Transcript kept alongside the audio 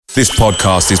This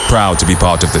podcast is proud to be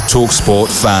part of the TalkSport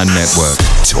Fan Network.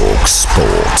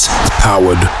 TalkSport.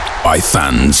 Powered by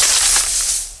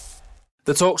fans.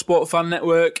 The TalkSport Fan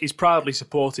Network is proudly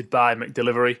supported by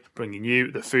McDelivery, bringing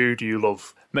you the food you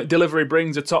love. McDelivery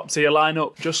brings a top-tier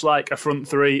lineup, just like a front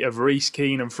three of Reece,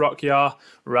 Keane and Frockyar,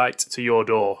 right to your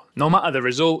door. No matter the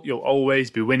result, you'll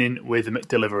always be winning with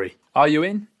McDelivery. Are you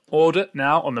in? Order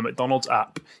now on the McDonald's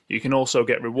app. You can also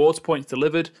get rewards points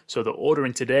delivered, so that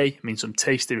ordering today means some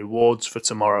tasty rewards for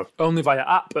tomorrow. Only via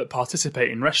app at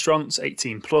participating restaurants,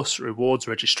 18 plus, rewards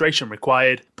registration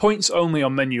required, points only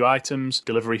on menu items,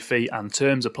 delivery fee and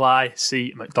terms apply.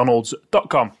 See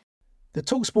mcdonalds.com. The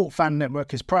TalkSport Fan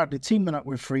Network is proudly teaming up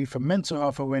with Free for Mental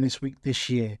Health Awareness Week this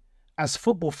year. As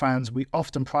football fans, we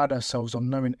often pride ourselves on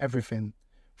knowing everything,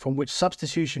 from which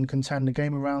substitution can turn the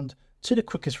game around to the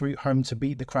quickest route home to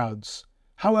beat the crowds.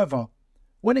 However,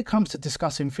 when it comes to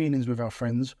discussing feelings with our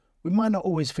friends, we might not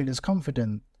always feel as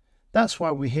confident. That's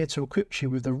why we're here to equip you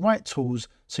with the right tools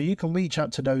so you can reach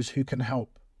out to those who can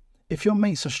help. If your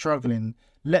mates are struggling,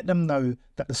 let them know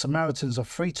that the Samaritans are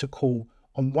free to call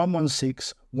on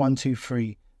 116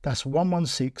 123. That's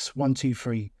 116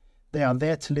 123. They are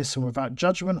there to listen without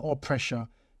judgment or pressure,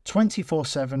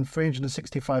 24/7,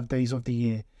 365 days of the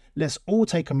year. Let's all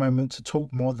take a moment to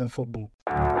talk more than football.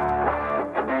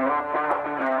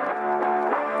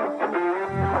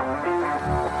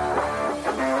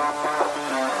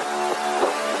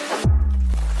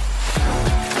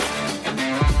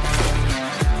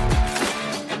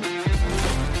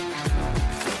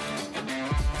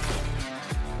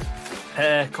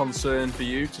 Hair concern for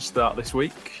you to start this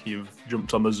week? You've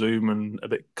jumped on the Zoom and a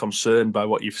bit concerned by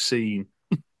what you've seen.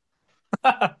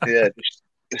 Yeah,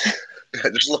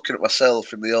 just looking at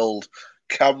myself in the old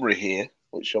camera here,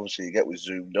 which obviously you get with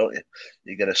Zoom, don't you?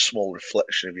 You get a small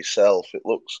reflection of yourself. It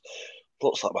looks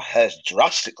like my hair's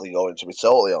drastically going, to be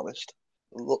totally honest.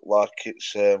 It look like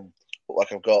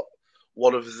I've got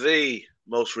one of the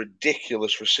most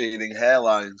ridiculous receding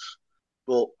hairlines.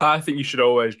 But I think you should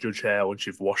always judge hair once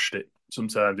you've washed it.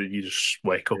 Sometimes you just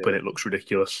wake up and it looks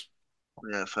ridiculous.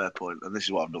 Yeah, fair point. And this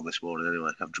is what I've done this morning anyway.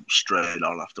 I've jumped straight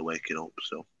on after waking up.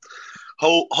 So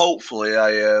hopefully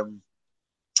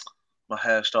my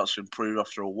hair starts to improve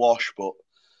after a wash, but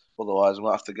otherwise I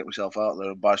might have to get myself out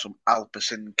there and buy some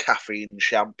Alpecin caffeine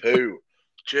shampoo.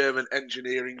 German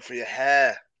engineering for your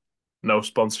hair. No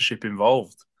sponsorship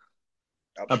involved.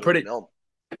 Absolutely none.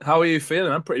 How are you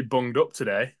feeling? I'm pretty bunged up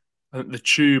today. I think the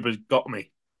tube has got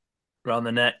me around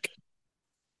the neck.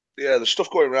 Yeah, there's stuff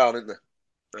going around, isn't there?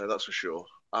 Yeah, that's for sure.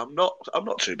 I'm not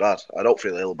too bad. I don't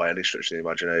feel ill by any stretch of the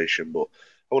imagination, but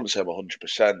I wouldn't say I'm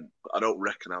 100%. I don't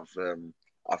reckon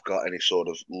I've got any sort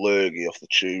of lurgy off the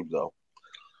tube though.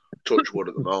 Touch wood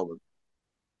at the moment.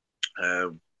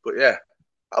 But yeah,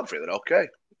 I'm feeling okay.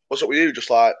 What's up with you? Just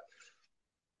like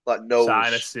nose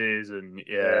sinuses and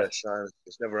yeah, sinuses.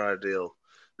 It's never ideal.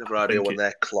 Never ideal when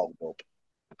they're clogged up.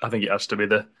 I think it has to be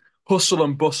the hustle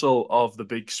and bustle of the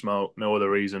big smoke. No other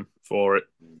reason for it.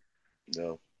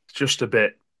 No. It's just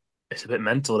it's a bit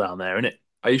mental down there, isn't it?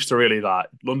 I used to really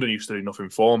London used to do nothing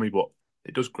for me, but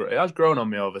it has grown on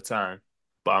me over time.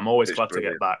 But I'm always glad to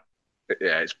get back.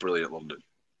 Yeah, it's brilliant, London.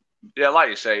 Yeah, like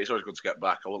you say, it's always good to get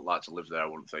back. I wouldn't like to live there, I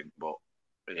wouldn't think. But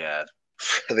yeah,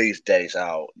 for these days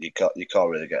out, you can't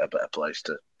really get a better place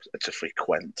to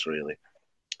frequent, really.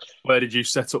 Where did you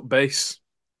set up base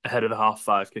ahead of the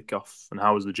 5:30 kickoff, and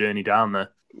how was the journey down there?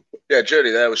 Yeah,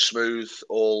 journey there was smooth,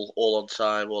 all on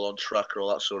time, all on track, all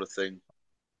that sort of thing.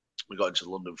 We got into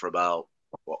London for about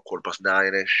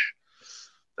 9:15ish.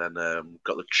 Then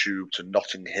got the tube to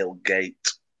Notting Hill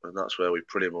Gate, and that's where we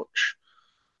pretty much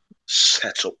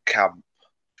set up camp.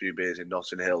 A few beers in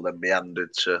Notting Hill, then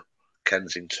meandered to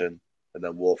Kensington, and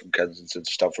then walked from Kensington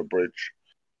to Stamford Bridge.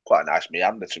 Quite a nice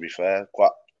meander, to be fair.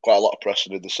 Quite a lot of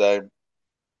Preston did the same.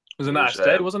 It was a nice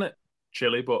day, wasn't it?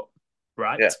 Chilly, but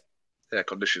bright. Yeah,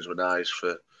 conditions were nice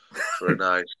for a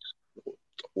nice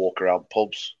walk around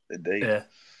pubs, indeed. Yeah,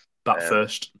 that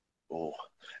first. Oh,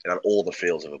 it had all the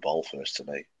feels of a ball first to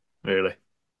me. Really?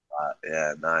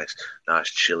 Yeah, nice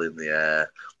chill in the air, a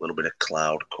little bit of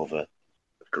cloud cover.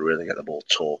 Could really get the ball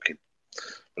talking.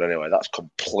 But anyway, that's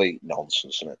complete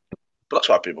nonsense, isn't it? But that's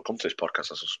why people come to this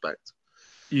podcast, I suspect.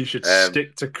 You should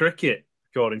stick to cricket,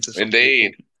 according to some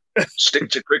indeed. people.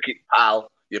 Stick to cricket,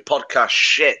 pal. Your podcast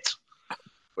shit.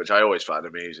 Which I always find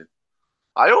amusing.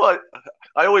 I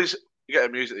always get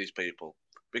amused at these people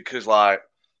because like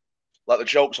the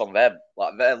joke's on them.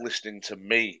 Like they're listening to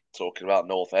me talking about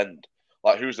North End.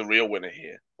 Like who's the real winner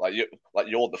here? Like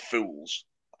you're the fools.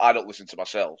 I don't listen to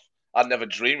myself. I'd never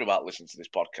dream about listening to this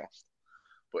podcast.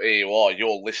 But here you are,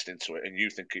 you're listening to it and you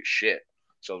think it's shit.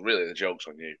 So really, the joke's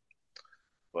on you.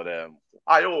 But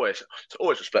I always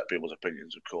respect people's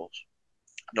opinions, of course.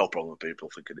 No problem with people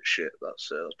thinking it's shit. That's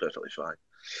perfectly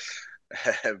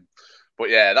fine. But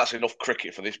yeah, that's enough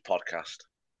cricket for this podcast.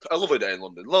 A lovely day in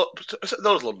London.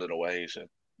 Those London aways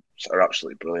are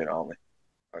absolutely brilliant, aren't they?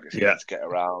 Like it's easy to get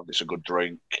around. It's a good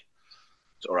drink.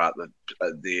 It's all right.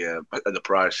 The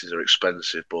prices are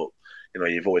expensive, but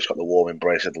you've always got the warm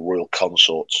embrace of the royal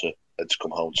consort to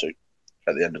come home to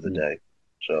at the end of the day.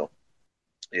 So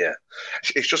yeah,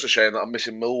 it's just a shame that I'm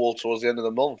missing Millwall towards the end of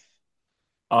the month.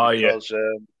 Oh because,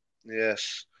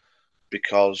 yes,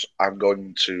 because I'm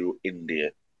going to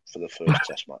India for the first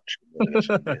Test match.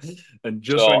 And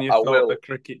just when you thought the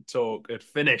cricket talk had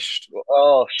finished.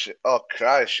 Oh, shit. Oh,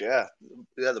 Christ, yeah.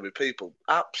 Yeah, there'll be people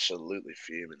absolutely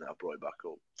fuming that I brought it back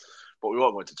up. But we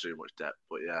won't go into too much depth.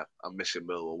 But yeah, I'm missing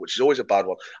Millwall, which is always a bad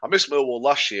one. I missed Millwall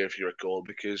last year, if you recall,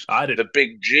 because the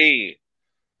Big G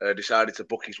decided to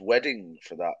book his wedding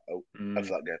for that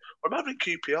game. Or am I in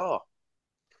QPR?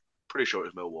 Pretty sure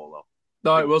it was Millwall, though.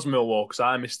 No, it was Millwall, because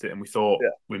I missed it and we thought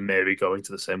we may be going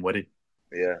to the same wedding.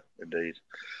 Yeah, indeed.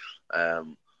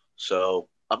 So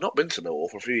I've not been to Millwall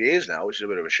for a few years now, which is a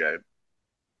bit of a shame.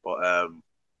 But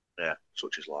yeah,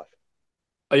 such is life.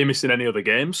 Are you missing any other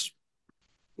games?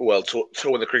 Well,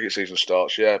 till when the cricket season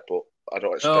starts, yeah, but I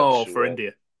don't expect to. For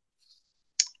India.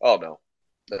 Oh, no.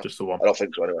 Just the one. I don't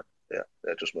think so anyway.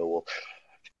 Yeah, just Millwall.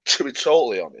 To be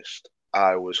totally honest,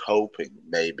 I was hoping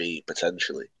maybe,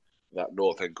 potentially, that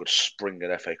North End could spring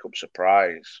an FA Cup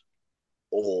surprise,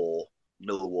 or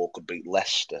Millwall could beat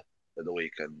Leicester at the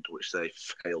weekend, which they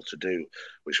failed to do,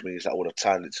 which means that would have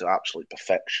timed it to absolute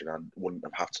perfection and wouldn't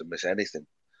have had to miss anything.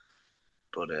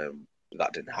 But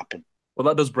that didn't happen. Well,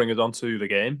 that does bring us on to the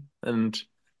game, and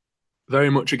very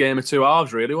much a game of two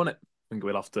halves, really, wasn't it? I think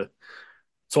we'll have to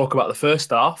talk about the first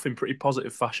half in pretty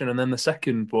positive fashion and then the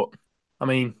second, but I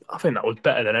mean, I think that was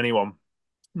better than anyone,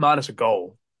 minus a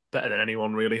goal, better than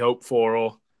anyone really hoped for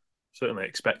or certainly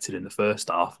expected in the first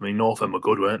half. I mean, North End were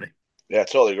good, weren't they? Yeah, I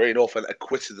totally agree. North End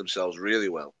acquitted themselves really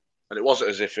well. And it wasn't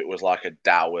as if it was like a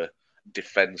dour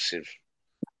defensive.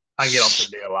 Hanging on for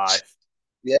dear life.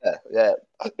 Yeah.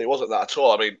 It wasn't that at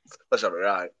all. I mean, let's have it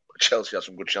right. Chelsea had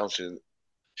some good chances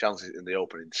in the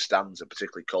opening stanza,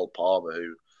 particularly Cole Palmer,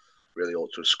 who really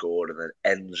ought to have scored. And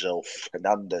then Enzo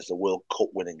Fernandez, the World Cup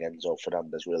winning Enzo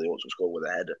Fernandez, really ought to have scored with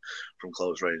a header from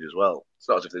close range as well. It's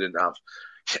not as if they didn't have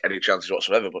any chances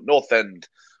whatsoever. But North End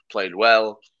played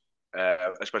well,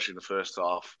 especially in the first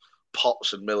half.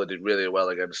 Potts and Miller did really well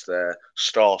against their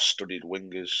star-studded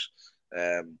wingers.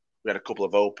 We had a couple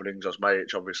of openings.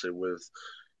 Osmajic, obviously, with,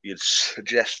 you'd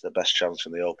suggest, the best chance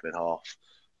in the opening half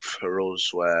for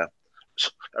us, where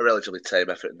a relatively tame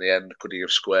effort in the end. Could he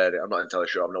have squared it? I'm not entirely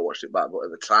sure. I've not watched it back, but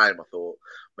at the time I thought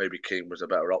maybe Keane was a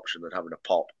better option than having a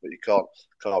pop. But you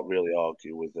can't really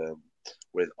argue with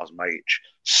Osmajic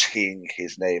seeing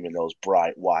his name in those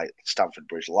bright white Stamford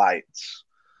Bridge lights.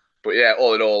 But yeah,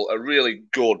 all in all, a really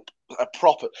good, a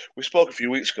proper. We spoke a few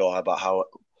weeks ago about how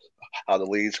the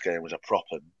Leeds game was a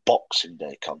proper Boxing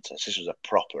Day contest. This was a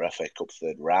proper FA Cup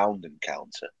third round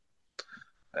encounter.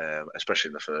 Especially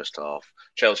in the first half.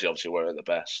 Chelsea obviously weren't at the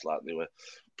best, like they were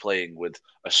playing with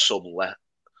a sum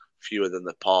fewer than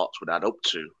the parts would add up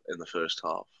to in the first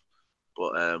half.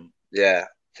 But yeah,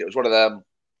 it was one of them.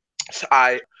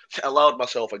 I allowed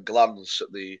myself a glance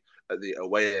at the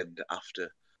away end after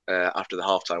the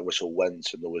halftime whistle went,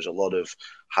 and there was a lot of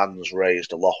hands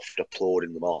raised aloft,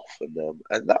 applauding them off,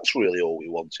 and that's really all we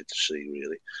wanted to see.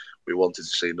 Really, we wanted to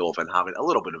see North End having a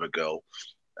little bit of a go,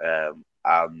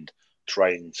 and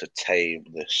trying to tame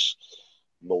this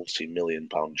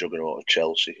multi-million-pound juggernaut of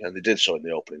Chelsea, and they did so in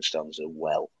the opening stanza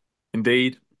well.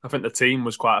 Indeed. I think the team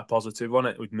was quite a positive on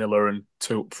it, with Miller and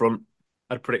two up front.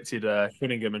 I'd predicted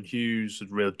Cunningham and Hughes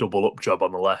would really double-up job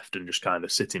on the left and just kind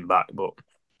of sitting back, but...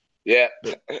 Yeah.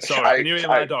 Sorry, can you hear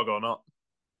my dog or not?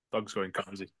 Dog's going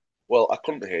crazy. Well, I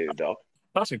couldn't hear your dog.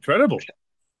 That's incredible.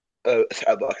 I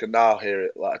can now hear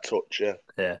it like a touch, yeah.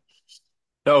 Yeah.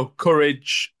 No,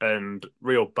 courage and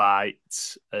real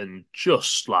bites and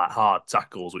just like hard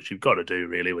tackles, which you've got to do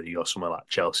really when you go somewhere like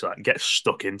Chelsea, like get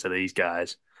stuck into these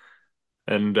guys.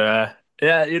 And yeah,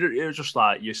 it was just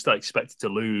like you're still expected to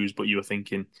lose, but you were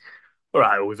thinking, all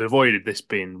right, we've avoided this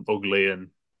being ugly and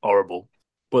horrible.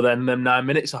 But then them 9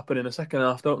 minutes happen in the second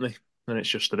half, don't they? And it's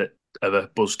just a bit of a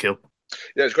buzzkill.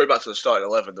 Yeah, it's going back to the starting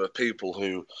 11. There were people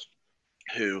who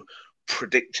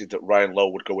predicted that Ryan Lowe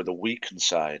would go with a weakened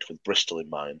side with Bristol in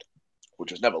mind,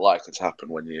 which was never likely to happen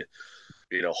when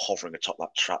you're hovering atop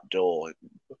that trap door.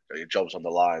 Your job's on the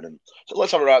line, and so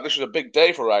let's have it right. This was a big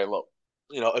day for Ryan Lowe.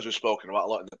 as we've spoken about a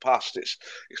lot in the past, it's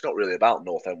not really about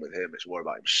North End with him. It's more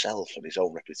about himself and his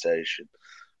own reputation.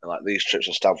 And like these trips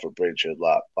to Stamford Bridge are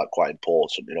like quite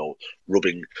important.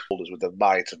 Rubbing shoulders with the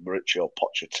might of Mauricio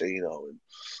Pochettino and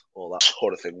all that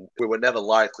sort of thing. We were never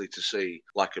likely to see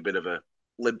like a bit of a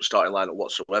limp starting lineup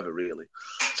whatsoever, really,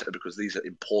 because these are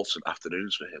important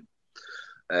afternoons for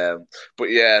him.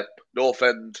 But yeah, North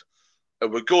End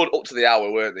were good up to the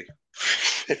hour, weren't they?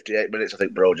 58 minutes, I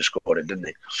think Bro just scored it, didn't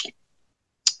he?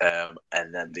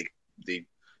 And then they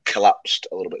collapsed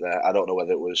a little bit there. I don't know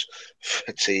whether it was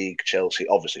fatigue. Chelsea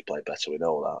obviously played better, we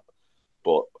know that.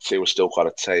 But it was still quite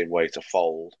a tame way to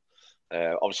fold.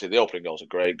 Obviously, the opening goal was a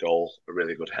great goal, a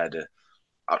really good header.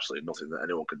 Absolutely nothing that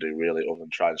anyone could do, really, other than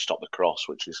try and stop the cross,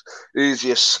 which is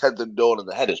easier said than done. And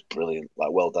the header's brilliant,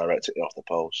 like well directed off the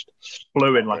post.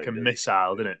 Flew in like a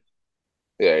missile, didn't it?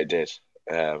 Yeah, it did.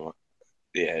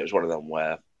 It was one of them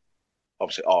where,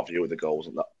 obviously, our view of the goal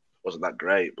wasn't that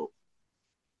great, but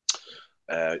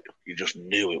you just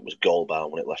knew it was goal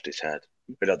bound when it left his head.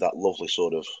 It had that lovely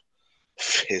sort of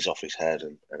fizz off his head,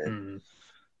 and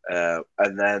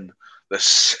then the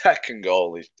second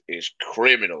goal is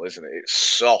criminal, isn't it? It's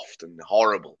soft and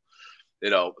horrible.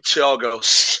 Thiago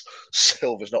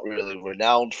Silva's not really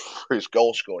renowned for his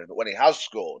goal scoring, but when he has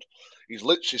scored, he's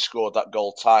literally scored that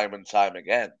goal time and time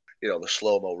again. The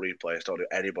slow-mo replays don't do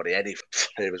anybody any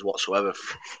favours whatsoever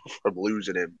from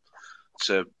losing him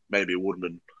to maybe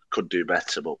Woodman could do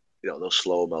better, but those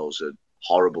slow-mos are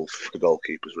horrible for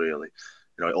goalkeepers, really.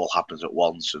 It all happens at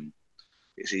once, and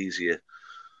it's easier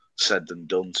said than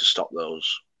done to stop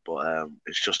those. But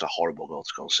it's just a horrible goal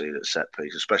to concede at set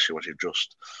piece, especially when you've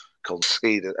just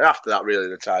conceded. And after that, really,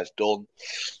 the tie's done.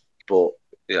 But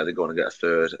yeah, they're going to get a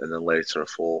third and then later a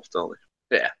fourth, don't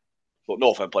they? Yeah. But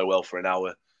North End play well for an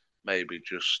hour. Maybe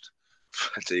just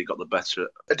fatigue got the better.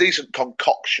 A decent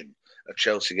concoction of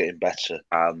Chelsea getting better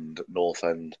and North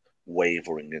End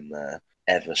wavering in their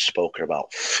ever spoken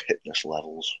about fitness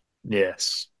levels.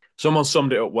 Yes. Someone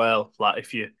summed it up well. Like,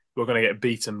 if you were going to get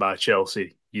beaten by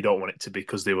Chelsea, you don't want it to be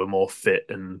because they were more fit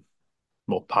and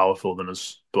more powerful than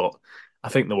us. But I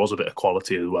think there was a bit of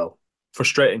quality as well.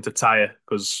 Frustrating to tire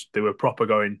because they were proper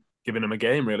giving them a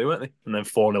game, really, weren't they? And then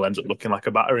 4-0 ends up looking like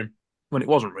a battering when it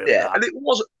wasn't really that. And it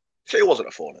wasn't a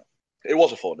 4-0. It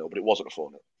was a 4-0, but it wasn't a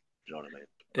 4-0. Do you know what I mean?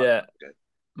 Yeah. Okay.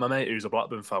 My mate, who's a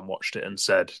Blackburn fan, watched it and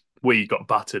said, we got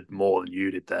battered more than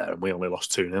you did there, and we only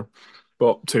lost 2-0.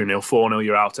 But 2-0, 4-0,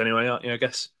 you're out anyway, aren't you, I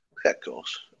guess? Yeah, of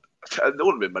course. There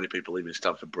wouldn't have been many people leaving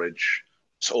Stamford Bridge.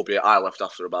 So, albeit I left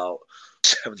after about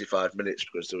 75 minutes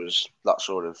because there was that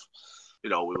sort of, we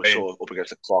were so up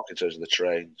against the clock in terms of the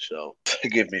train. So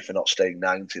forgive me for not staying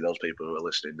 90, those people who are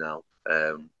listening now.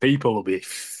 People will be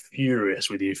furious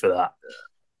with you for that.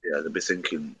 Yeah, they'll be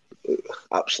thinking,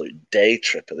 absolute day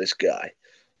tripper, this guy.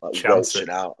 Like waltzing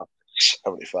out after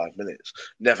 75 minutes.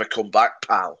 Never come back,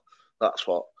 pal. That's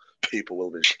what people will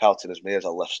be shouting at me as I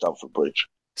left Stamford Bridge.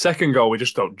 Second goal, we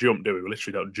just don't jump, do we? We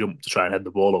literally don't jump to try and head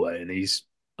the ball away, and he's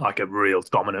like a real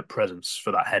dominant presence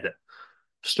for that header.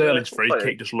 Sterling's free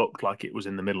kick just looked like it was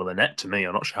in the middle of the net to me.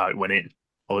 I'm not sure how it went in,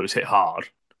 although it was hit hard.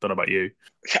 Don't know about you.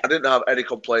 I didn't have any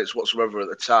complaints whatsoever at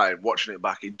the time. Watching it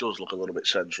back, it does look a little bit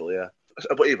central, yeah.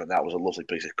 But even that was a lovely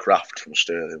piece of craft from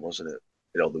Sterling, wasn't it?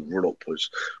 The run-up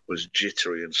was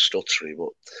jittery and stuttery, but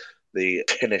the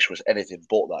finish was anything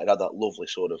but that. It had that lovely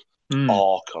sort of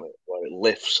arc on it, where it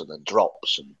lifts and then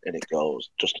drops and in it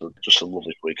goes. Just a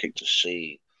lovely free kick to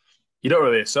see. You don't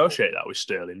really associate that with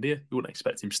Sterling, do you? You wouldn't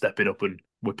expect him stepping up and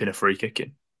whipping a free kick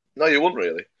in. No, you wouldn't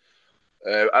really.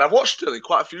 And I've watched Sterling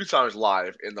quite a few times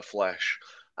live in the flesh,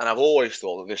 and I've always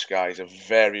thought that this guy is a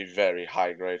very, very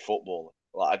high-grade footballer.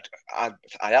 Like, I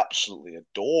absolutely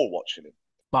adore watching him.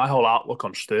 My whole outlook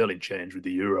on Sterling changed with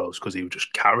the Euros because he was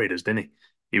just carried us, didn't he?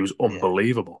 He was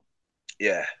unbelievable.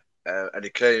 Yeah. And he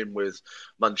came with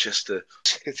Manchester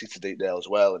City to Deepdale as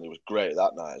well, and he was great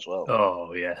that night as well.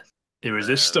 Oh, yeah.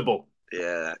 Irresistible.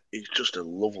 Yeah, he's just a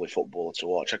lovely footballer to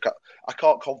watch. I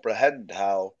can't comprehend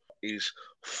how he's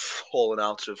fallen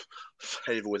out of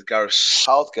favour with Gareth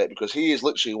Southgate, because he is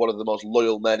literally one of the most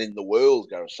loyal men in the world,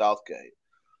 Gareth Southgate.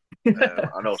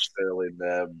 I know Sterling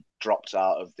dropped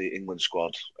out of the England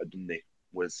squad, didn't he,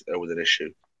 with an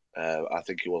issue. I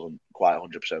think he wasn't quite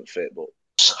 100% fit, but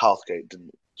Southgate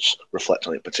didn't reflect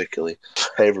on it particularly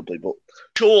favourably. But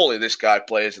surely this guy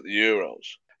plays at the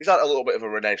Euros. He's had a little bit of a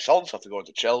renaissance after going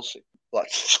to Chelsea. Like,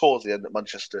 towards the end at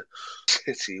Manchester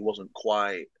City, he wasn't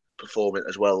quite performing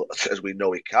as well as we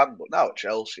know he can. But now at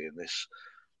Chelsea, in this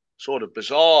sort of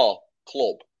bizarre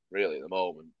club, really, at the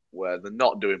moment, where they're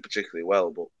not doing particularly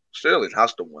well, but Sterling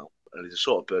has done well. And he's the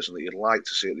sort of person that you'd like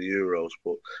to see at the Euros,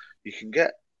 but you can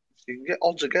get You can get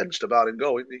odds against about him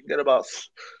going. You can get about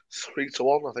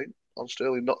 3-1, I think, on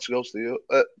Sterling not to go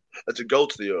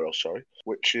to the Euro. Sorry,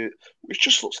 which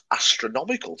just looks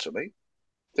astronomical to me.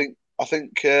 I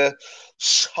think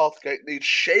Southgate needs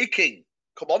shaking.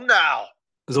 Come on now.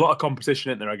 There's a lot of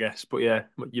competition in there, I guess. But yeah,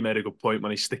 you made a good point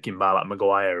when he's sticking by like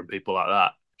Maguire and people like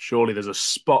that. Surely there's a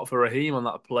spot for Raheem on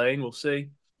that plane. We'll see.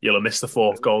 You'll have missed the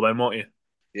fourth goal then, won't you?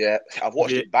 Yeah, I've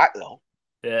watched it back though.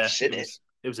 Yeah, I've seen it.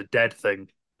 It was a dead thing.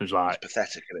 It was like it's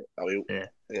pathetic, isn't it? I mean,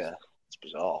 yeah, it's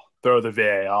bizarre. Throw the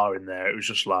VAR in there. It was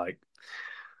just like,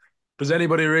 does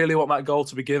anybody really want that goal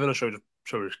to be given, or should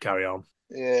we just carry on?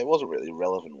 Yeah, it wasn't really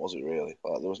relevant, was it? Really,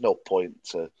 like, there was no point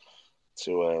to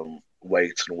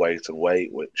wait and wait and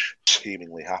wait, which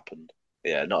seemingly happened.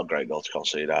 Yeah, not a great goal to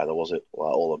concede either, was it?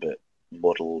 Like, all a bit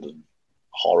muddled and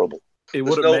horrible. It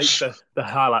wouldn't make the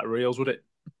highlight reels, would it?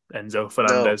 Enzo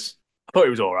Fernandez. No. I thought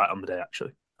he was all right on the day,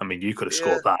 actually. I mean, you could have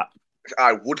scored that.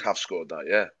 I would have scored that,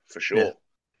 yeah, for sure. Yeah.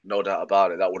 No doubt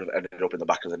about it. That would have ended up in the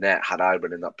back of the net had I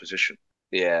been in that position.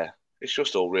 Yeah, it's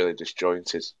just all really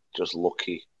disjointed, just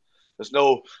lucky. There's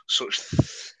no such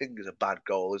thing as a bad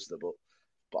goal, is there?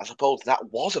 But I suppose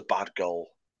that was a bad goal.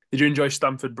 Did you enjoy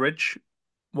Stamford Bridge?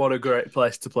 What a great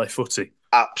place to play footy.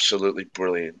 Absolutely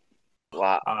brilliant.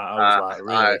 Like, I was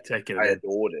really taking it. I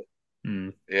adored it.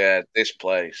 Mm. Yeah, this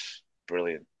place,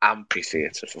 brilliant.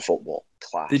 Amphitheatre for football.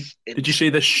 Class. Did you see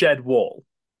the shed wall?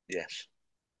 Yes.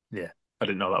 Yeah. I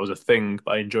didn't know that was a thing,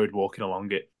 but I enjoyed walking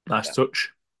along it. Nice touch.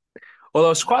 Although I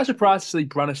was quite surprised to see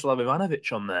Branislav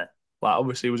Ivanovic on there. Like,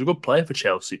 obviously, he was a good player for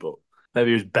Chelsea, but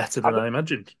maybe he was better than I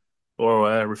imagined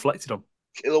or reflected on.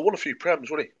 He'll have won a few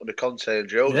Prems, won't he? Under Conte and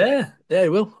Jose. Yeah, he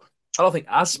will. I don't think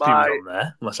Aspi was on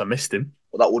there, unless I missed him.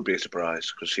 Well, that would be a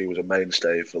surprise, because he was a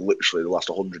mainstay for literally the last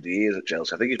 100 years at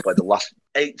Chelsea. I think he's played the last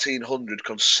 1,800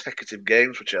 consecutive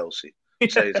games for Chelsea.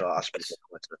 Says Aspi,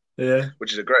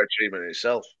 which is a great achievement in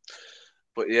itself.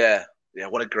 But yeah,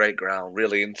 what a great ground.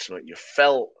 Really intimate. You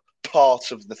felt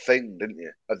part of the thing, didn't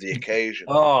you? Of the occasion.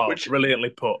 Oh, which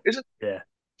brilliantly put.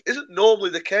 Isn't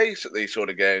normally the case at these sort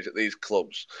of games, at these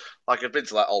clubs. Like, I've been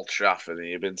to like Old Trafford and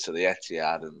you've been to the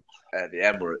Etihad and the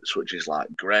Emirates, which is like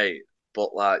great.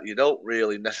 But like, you don't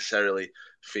really necessarily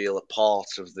feel a part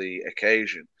of the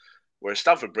occasion. Whereas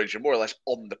Stamford Bridge, you're more or less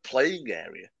on the playing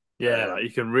area. Yeah, like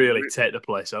you can really take the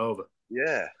place over.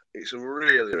 Yeah, it's a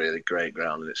really, really great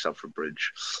ground at Stamford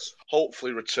Bridge.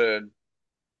 Hopefully return.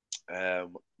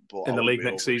 But in the league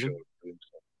next season.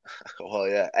 Well,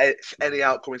 yeah. Any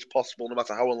outcome is possible, no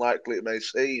matter how unlikely it may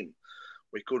seem.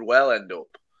 We could well end up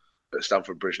at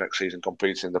Stamford Bridge next season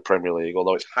competing in the Premier League,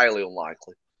 although it's highly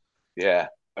unlikely. Yeah,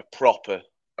 a proper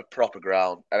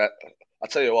ground. And I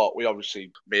tell you what, we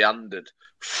obviously meandered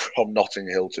from Notting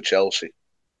Hill to Chelsea.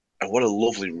 And what a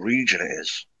lovely region it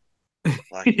is.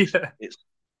 Like,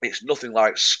 it's nothing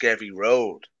like Skevy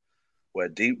Road, where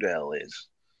Deepdale is.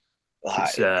 Like,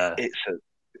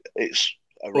 it's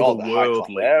a rather high-class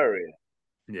area.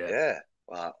 Yeah.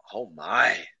 Like, oh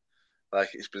my. Like,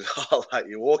 it's bizarre. Like,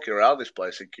 you're walking around this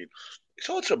place thinking, it's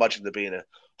hard to imagine there being a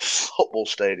football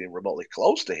stadium remotely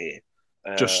close to here.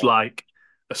 Just like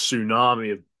a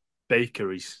tsunami of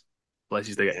bakeries,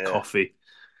 places to get coffee.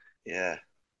 Yeah.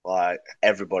 Like,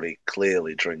 everybody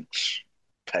clearly drinks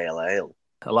pale ale.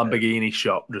 A Lamborghini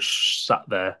shop just sat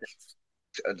there.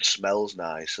 And smells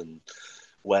nice and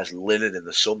wears linen in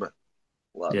the summer.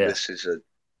 Like, this is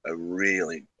a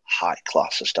really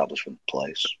high-class establishment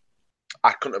place.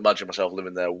 I couldn't imagine myself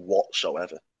living there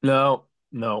whatsoever. No.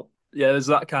 Yeah, there's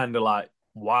that kind of like,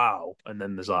 wow. And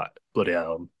then there's like, bloody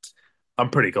hell. I'm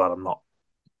pretty glad I'm not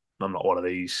one of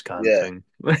these kind of thing.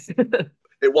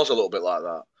 It was a little bit like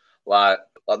that. Like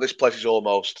this place is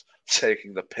almost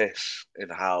taking the piss in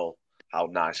how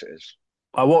nice it is.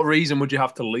 What reason would you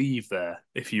have to leave there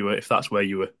if that's where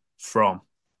you were from?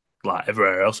 Like,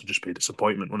 everywhere else would just be a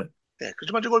disappointment, wouldn't it? Yeah, could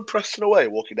you imagine going Preston away,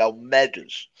 walking down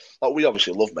Meadows? Like, we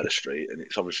obviously love Meadows Street, and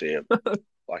it's obviously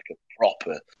like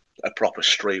a proper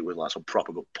street with like some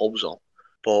proper good pubs on.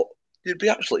 But you'd be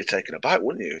absolutely taken aback,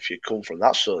 wouldn't you, if you come from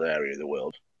that sort of area of the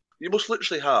world? You must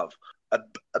literally have a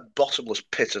bottomless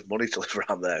pit of money to live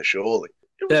around there, surely.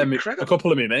 It was incredible. A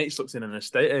couple of my mates looked in an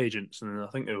estate agents, and I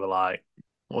think they were like,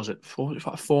 what was it,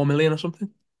 4 million or something?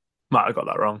 Might have got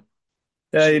that wrong.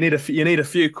 Yeah, you need a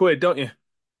few quid, don't you?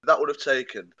 That would have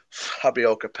taken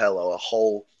Fabio Capello a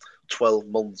whole 12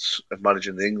 months of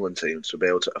managing the England team to be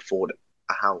able to afford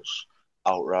a house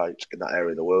outright in that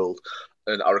area of the world.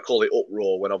 And I recall the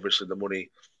uproar when obviously the money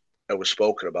was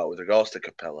spoken about with regards to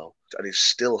Capello, and he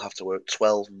still have to work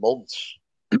 12 months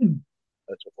to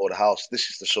afford a house. This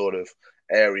is the sort of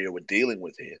area we're dealing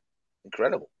with here.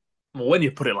 Incredible. Well, when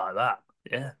you put it like that,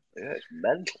 yeah. Yeah, it's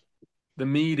mental. the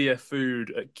media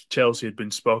food at Chelsea had been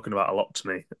spoken about a lot to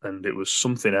me, and it was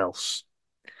something else.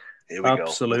 Here we go. Looking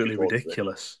Absolutely forward to it.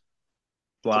 ridiculous.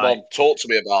 Come Like on, talk to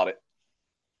me about it.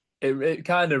 it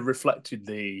kind of reflected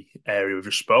the area we've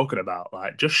just spoken about,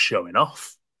 like just showing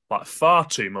off, like far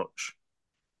too much.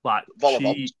 Like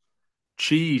Volavons.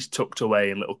 cheese tucked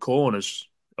away in little corners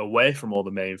away from all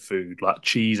the main food, like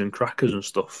cheese and crackers and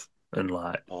stuff, and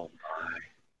like Oh my.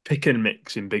 pick and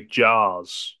mix in big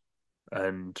jars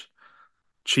and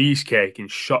cheesecake in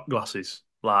shot glasses.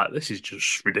 Like this is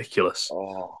just ridiculous.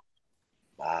 Oh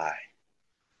my.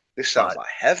 This sounds Like, like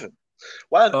heaven.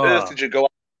 Why on earth oh, did you go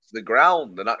out to the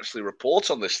ground and actually report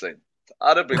on this thing?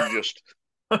 I'd have been just,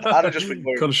 I'd have just been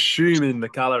going, consuming the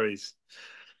calories.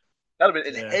 I'd have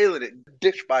been Yeah, inhaling it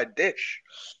dish by dish.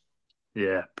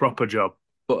 yeah, proper job.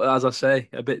 But as I say,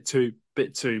 bit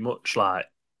too much. Like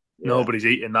Yeah. nobody's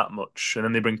eating that much, and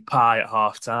then they bring pie at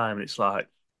half time, and it's like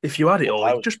if you had it What all, pie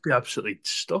you'd was just be absolutely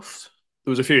stuffed.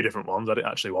 There was a few different ones. I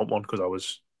didn't actually want one because I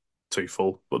was too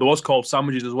full. But there was cold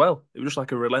sandwiches as well. It was just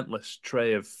like a relentless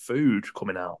tray of food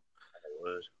coming out.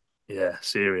 it? Yeah,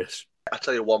 serious. I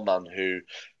tell you one man who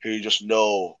you just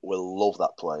know will love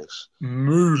that place. Ian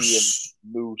Moose.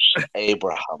 Moose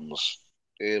Abrahams.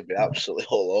 He'll be absolutely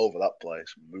all over that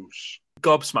place. Moose.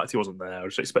 Gobsmacked he wasn't there. I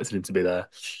was expecting him to be there.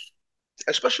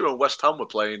 Especially when West Ham were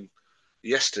playing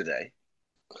yesterday.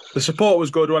 The support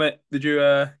was good, wasn't it? Did you?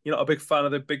 You're not a big fan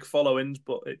of the big followings,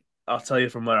 but I'll tell you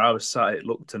from where I was sat, it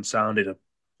looked and sounded a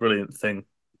brilliant thing.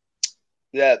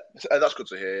 Yeah, that's good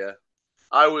to hear, yeah.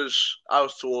 I was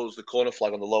towards the corner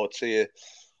flag on the lower tier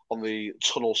on the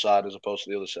tunnel side as opposed to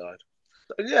the other side.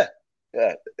 And yeah,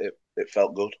 it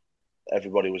felt good.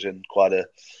 Everybody was in quite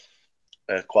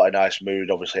a nice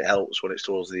mood. Obviously, it helps when it's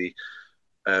towards the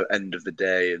end of the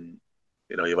day, and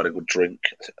you've had a good drink,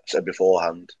 said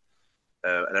beforehand,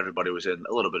 and everybody was in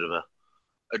a little bit of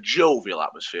a jovial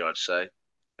atmosphere, I'd say,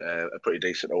 a pretty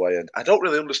decent away. And I don't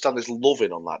really understand this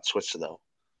loving on that Twitter though.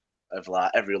 Of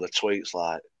like every other tweet's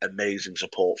like amazing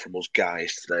support from us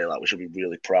guys today. Like we should be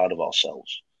really proud of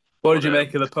ourselves. What did But you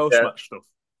make of the post yeah, match stuff?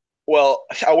 well,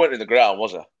 I went in the ground,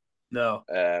 was I? No.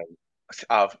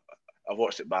 I've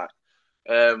watched it back.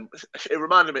 It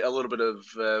reminded me a little bit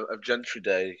of Gentry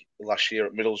Day last year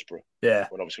at Middlesbrough Yeah.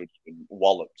 when obviously we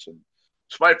walloped. And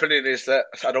so my opinion is that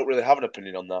I don't really have an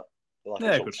opinion on that. Like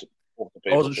Yeah, it's good. up to I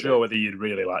people wasn't to sure do. whether you'd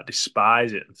really like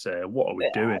despise it and say, "What are we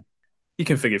Yeah, doing?" You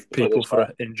can forgive but people it's fine.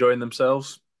 for enjoying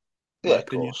themselves, in Yeah, my of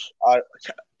opinion. course.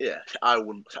 I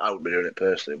wouldn't be doing it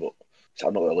personally, but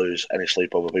I'm not going to lose any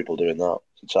sleep over people doing that.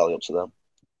 It's entirely up to them.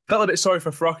 Felt a bit sorry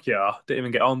for Frockier. Didn't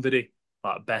even get on, did he?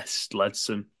 Like Best,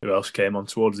 Ledson, who else came on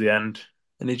towards the end,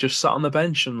 and he just sat on the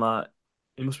bench and like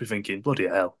he must be thinking, "Bloody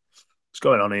hell, what's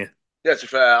going on here?" Yeah, to be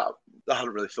fair, I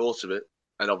hadn't really thought of it.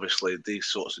 And obviously, these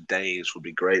sorts of days would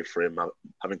be great for him,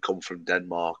 having come from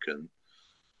Denmark and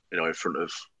in front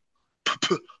of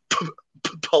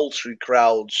paltry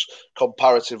crowds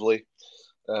comparatively,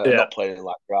 and Yeah, not playing in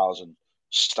like crowds. And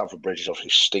Stamford Bridge is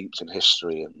obviously steeped in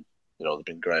history, and they've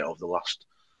been great over the last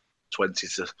 20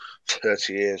 to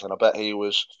 30 years. And I bet he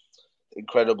was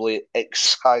incredibly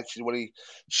excited when he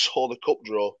saw the cup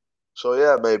draw. So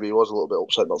yeah, maybe he was a little bit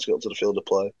upset not to get onto the field of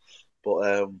play.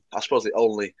 But I suppose the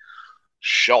only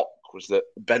shock was that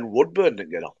Ben Woodburn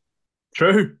didn't get on.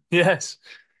 true. Yes,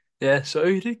 yeah. So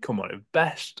who did come on?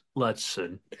 Best,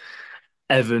 Ledson,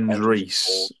 Evans, Evans,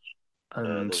 Reese, and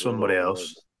there's another somebody one.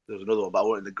 else. There's another one, but I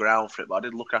wasn't in the ground for it. But I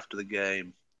did look after the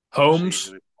game to see Holmes.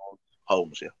 who it was.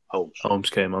 Holmes, yeah, Holmes. Holmes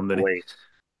came on, didn't Wait,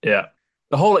 he? Yeah.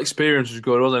 The whole experience was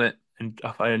good, wasn't it? And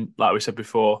I find, like we said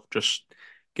before, just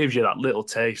gives you that little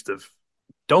taste of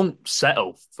don't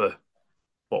settle for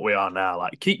what we are now.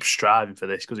 Like, keep striving for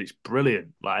this because it's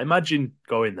brilliant. Like, imagine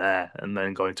going there and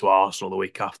then going to Arsenal the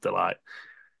week after. Like,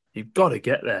 you've got to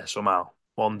get there somehow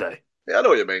one day. yeah, I know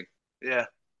what you mean. Yeah,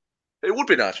 it would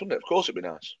be nice, wouldn't it? Of course, it'd be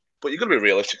nice. But you've got to be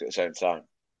realistic at the same time.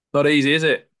 Not easy, is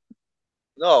it?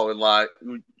 No, and like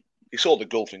you saw the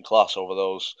gulf in class over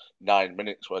those 9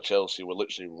 minutes where Chelsea were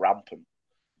literally rampant.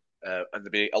 And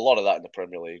there'd be a lot of that in the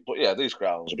Premier League. But yeah, these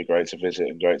grounds would be great to visit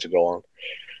and great to go on.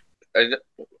 And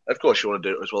of course, you want to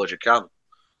do it as well as you can,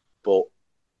 but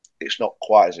it's not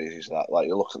quite as easy as that. Like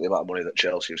you look at the amount of money that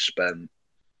Chelsea have spent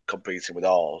competing with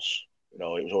ours. It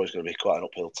was always going to be quite an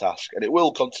uphill task, and it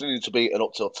will continue to be an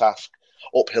uphill task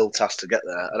to get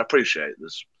there. And I appreciate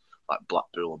there's like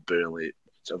Blackpool and Burnley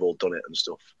have all done it and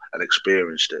stuff and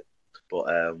experienced it, but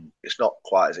it's not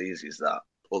quite as easy as that.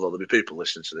 Although there'll be people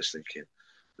listening to this thinking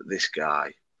that this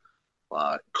guy,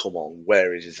 like, come on,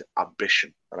 where is his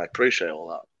ambition? And I appreciate all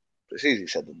that. But it's easy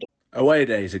said than done. Away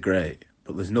days are great,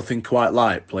 but there's nothing quite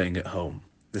like playing at home.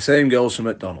 The same goes for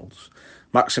McDonald's.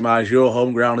 Maximise your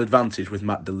home ground advantage with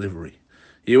Mac Delivery.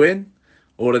 You in?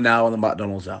 Order now on the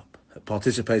McDonald's app. At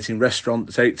participating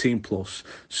restaurants 18 plus,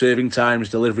 serving times,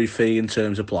 delivery fee and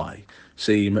terms apply.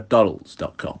 See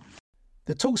mcdonalds.com.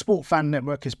 The TalkSport Fan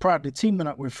Network is proudly teaming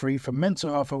up with Free for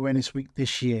Mental Health Awareness Week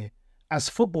this year. As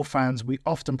football fans, we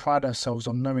often pride ourselves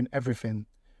on knowing everything,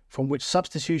 from which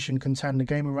substitution can turn the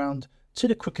game around to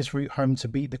the quickest route home to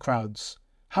beat the crowds.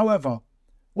 However,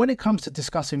 when it comes to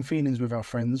discussing feelings with our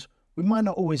friends, we might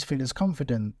not always feel as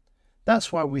confident.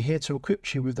 That's why we're here to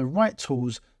equip you with the right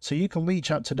tools so you can reach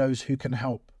out to those who can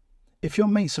help. If your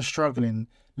mates are struggling,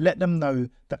 let them know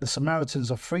that the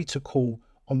Samaritans are free to call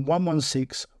on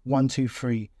 116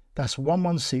 123. That's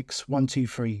 116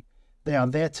 123. They are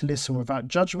there to listen without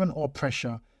judgment or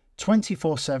pressure,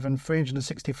 24/7,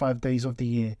 365 days of the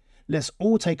year. Let's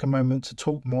all take a moment to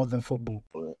talk more than football.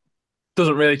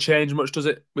 Doesn't really change much, does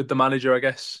it, with the manager, I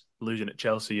guess? Losing at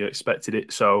Chelsea, you expected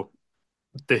it. So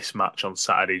this match on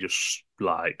Saturday, just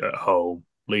like at home,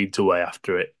 leads away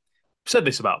after it. I've said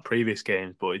this about previous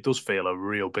games, but it does feel a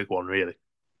real big one, really.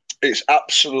 It's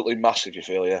absolutely massive, you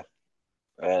feel, yeah.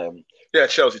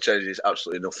 Chelsea changes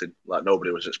absolutely nothing. Like,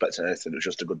 nobody was expecting anything. It was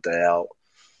just a good day out,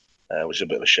 which is a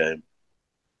bit of a shame.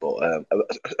 But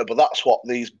that's what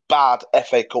these bad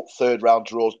FA Cup third round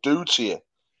draws do to you.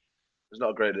 There's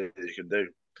not a great deal you can do.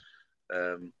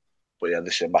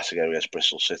 This is a massive game against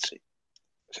Bristol City,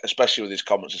 especially with his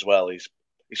comments as well. He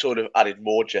sort of added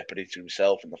more jeopardy to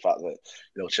himself in the fact that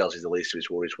Chelsea's the least of his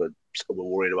worries. We're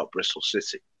worried about Bristol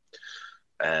City,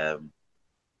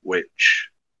 which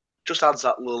just adds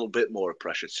that little bit more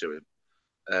pressure to him.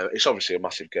 It's obviously a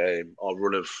massive game. Our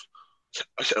run of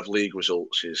league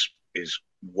results is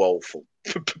woeful,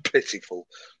 pitiful,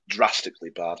 drastically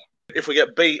bad. If we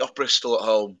get beat off Bristol at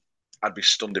home, I'd be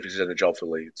stunned if he's in a job for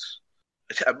Leeds.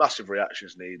 A massive reaction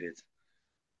is needed.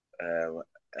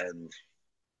 And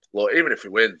look, even if we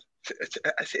win,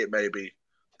 it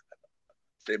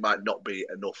might not be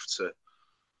enough to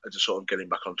sort of get him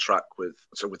back on track with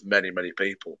many, many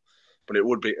people. But it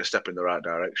would be a step in the right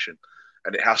direction.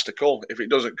 And it has to come. If it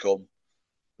doesn't come,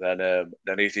 then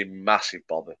he's in massive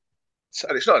bother.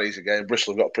 And it's not an easy game.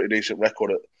 Bristol have got a pretty decent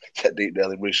record at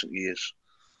Deepdale in recent years.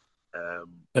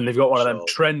 And they've got one of them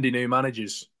trendy new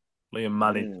managers, Liam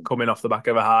Manning, coming off the back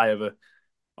of a high of a,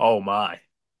 oh my,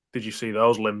 did you see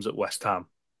those limbs at West Ham?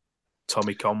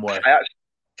 Tommy Conway.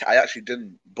 I actually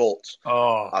didn't, but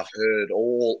I've heard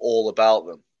all about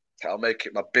them. I'll make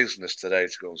it my business today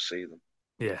to go and see them.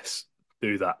 Yes,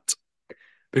 do that.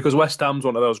 Because West Ham's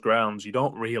one of those grounds you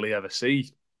don't really ever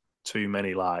see too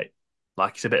many, like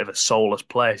it's a bit of a soulless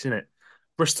place, isn't it?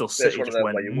 Bristol City just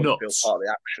went where you nuts. Feel part of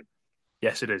the action.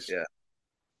 Yes, it is. Yeah.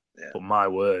 But my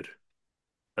word,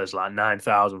 there's like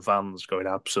 9,000 fans going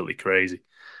absolutely crazy.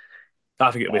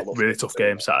 I think it'll be a really tough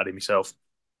game Saturday myself.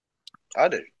 I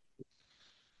do.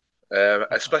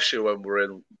 Especially when we're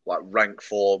in like rank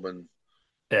form and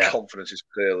confidence is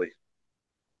clearly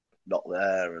not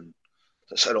there and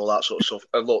all that sort of stuff.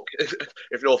 And look,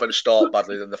 if North End start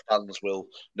badly, then the fans will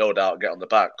no doubt get on the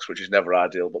backs, which is never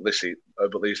ideal. But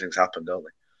these things happen, don't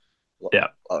they? Yeah,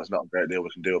 there's not a great deal we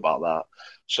can do about that.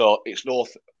 So it's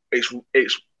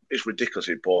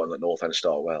ridiculously important that North End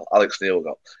start well. Alex Neil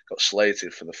got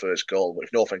slated for the first goal, but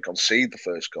if North End concede the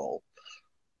first goal,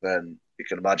 then you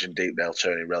can imagine Deepdale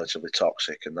turning relatively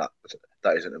toxic, and that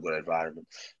isn't a good environment.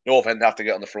 North End have to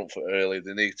get on the front foot early.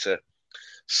 They need to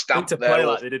stamp to play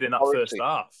like they did in that first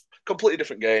half. Completely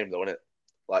different game, though, isn't it?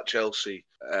 Like Chelsea,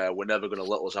 we're never going to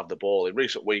let us have the ball. In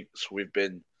recent weeks, we've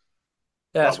been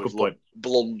that's a good point.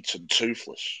 Blunt and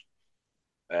toothless.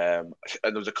 And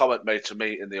there was a comment made to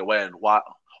me in the away end, why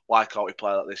can't we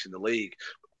play like this in the league?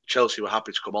 Chelsea were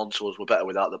happy to come on to us. We're better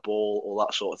without the ball, all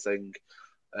that sort of thing.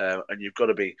 And you've got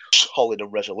to be solid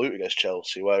and resolute against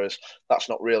Chelsea, whereas that's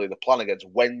not really the plan against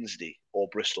Wednesday or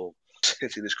Bristol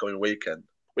City this coming weekend.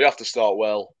 We have to start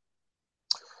well.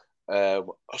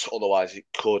 Otherwise, it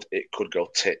could go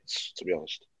tits, to be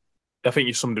honest. I think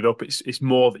you summed it up. It's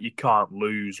more that you can't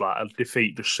lose. Like, a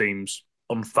defeat just seems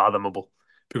unfathomable.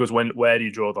 Because where do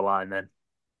you draw the line then?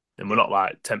 And we're not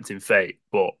like tempting fate,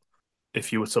 but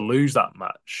if you were to lose that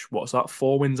match, what's that?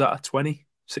 4 wins out of 20?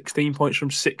 16 points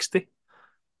from 60?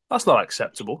 That's not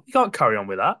acceptable. You can't carry on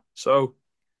with that. So,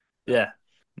 yeah,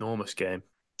 enormous game.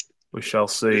 We shall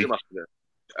see.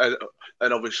 And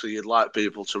obviously, you'd like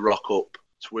people to rock up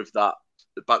with that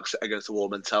the back set against the wall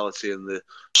mentality and the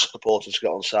supporters get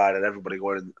on side and everybody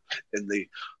going in the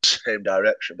same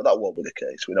direction. But that won't be the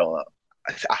case. We know that.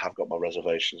 I have got my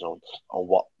reservations on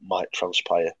what might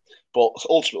transpire. But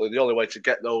ultimately, the only way to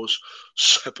get those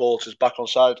supporters back on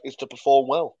side is to perform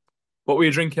well. What were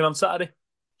you drinking on Saturday?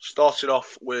 Started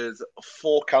off with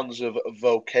 4 cans of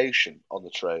Vocation on the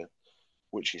train,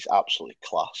 which is absolutely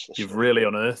class. You've really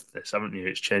unearthed this, haven't you?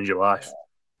 It's changed your life.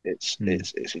 It's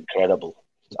incredible.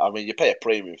 I mean, you pay a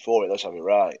premium for it. Let's have it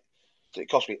right. It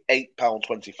cost me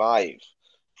 £8.25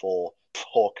 for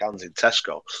 4 cans in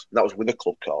Tesco. And that was with a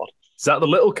club card. Is that the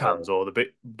little cans or the big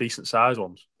decent size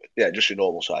ones? Yeah, just your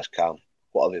normal size can.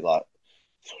 What are they like?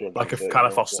 Like a can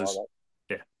of Foster's.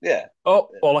 Like yeah. Oh,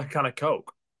 yeah. Or like a can of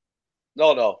Coke.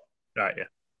 No. Right, yeah.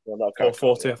 No, not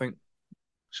 440, I think.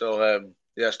 So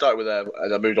I started with them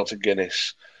and I moved on to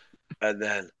Guinness. And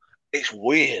then it's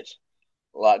weird.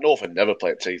 Like Northern never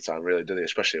play at tea time, really, do they?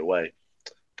 Especially away.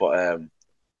 But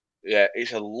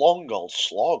it's a long old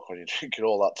slog when you're drinking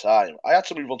all that time. I had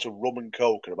to move on to rum and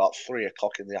coke at about 3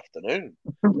 o'clock in the afternoon,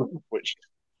 which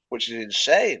is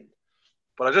insane.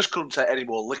 But I just couldn't take any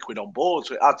more liquid on board,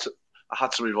 so I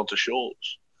had to move on to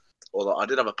shorts. Although I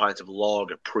did have a pint of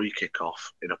lager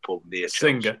pre-kick-off in a pub near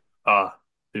Chelsea. Singer?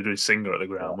 They were doing Singer at the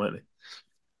ground, weren't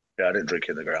they? Yeah, I didn't drink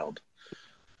in the ground.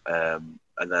 And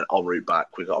then en route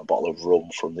back, we got a bottle of rum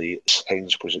from the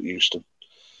Sainsbury's at Euston.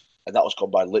 And that was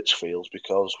gone by Litchfields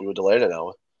because we were delayed an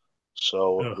hour.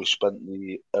 So we spent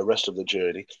the rest of the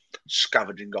journey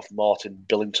scavenging off Martin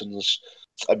Billington's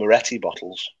Moretti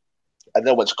bottles. And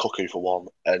then went to Cuckoo for one,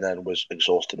 and then was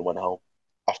exhausted and went home.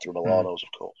 After Milano's,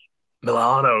 of course.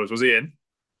 Milano's? Was he in?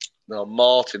 No,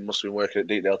 Martin must have been working at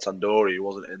Deepdale Tandoori. He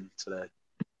wasn't in today.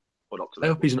 Well, not today.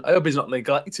 I hope he's not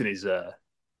neglecting his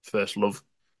first love.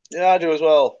 Yeah, I do as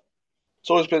well. It's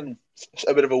always been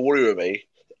a bit of a worry with me.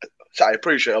 So I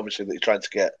appreciate, obviously, that you're trying to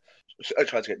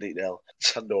get Deepdale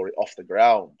Tandoori off the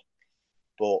ground.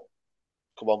 But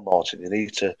come on, Martin, you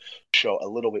need to show a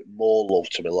little bit more love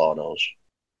to Milano's.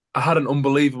 I had an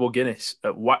unbelievable Guinness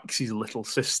at Waxy's little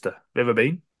sister. Have you ever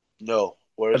been? No.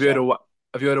 Where is Have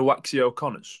you heard of Waxy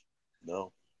O'Connor's?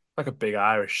 No. Like a big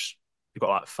Irish. You've got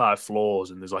like 5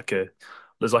 floors, and there's like a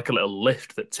little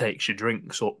lift that takes your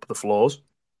drinks up the floors.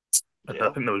 Yeah.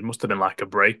 I think there must have been like a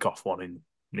break-off one in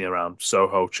near around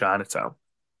Soho, Chinatown.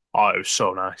 Oh, it was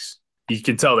so nice. You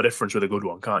can tell the difference with a good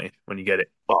one, can't you, when you get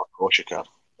it? Oh, of course you can.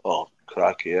 Oh,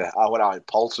 crikey, yeah. I went out in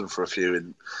Polton for a few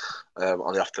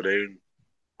on the afternoon.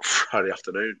 Friday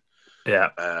afternoon. Yeah.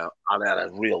 And I had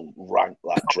a real rank,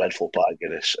 like dreadful part of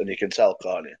Guinness. And you can tell,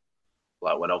 can't you?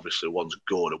 Like when obviously one's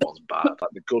good and one's bad.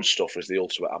 Like the good stuff is the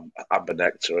ultimate amber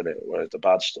nectar, isn't it? Whereas the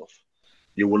bad stuff,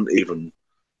 you wouldn't even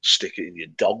stick it in your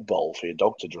dog bowl for your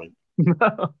dog to drink.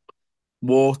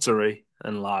 Watery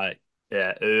and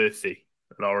earthy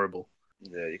and horrible.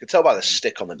 Yeah, you can tell by the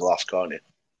stick on the glass, can't you?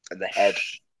 And the head.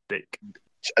 Stick.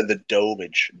 And the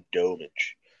domage.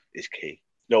 Domage is key.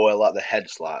 No, well, like the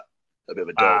head's like a bit of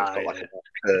a dome. It's got like a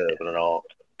curve and an arc.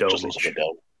 Just looks like a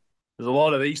dome. There's a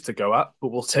lot of these to go at, but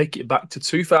we'll take it back to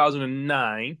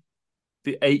 2009,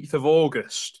 the 8th of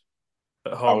August,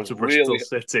 at home to Bristol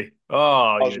City. Oh,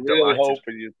 I was really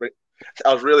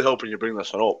hoping you bring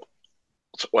this one up.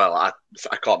 Well, I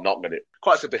can't not get it.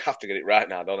 Quite simply have to get it right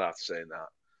now. I don't have to say that.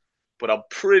 But I'm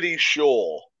pretty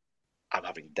sure, I'm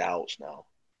having doubts now,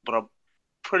 but I'm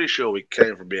pretty sure we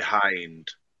came from behind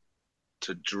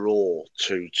to draw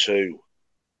 2-2.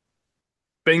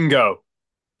 Bingo.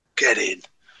 Get in.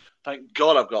 Thank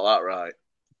God I've got that right.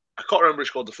 I can't remember who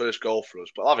scored the first goal for us,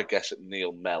 but I'll have a guess at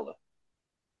Neil Mellor.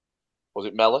 Was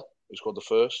it Mellor who scored the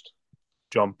first?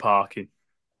 John Parkin.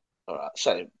 All right,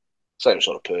 same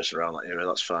sort of person around that area,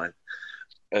 that's fine.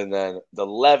 And then the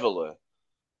leveller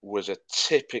was a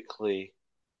typically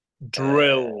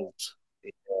drilled,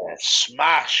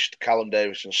 smashed Callum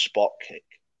Davison spot kick.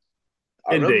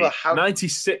 I remember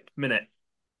 96th minute.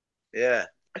 Yeah.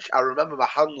 I remember my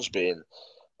hands being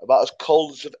about as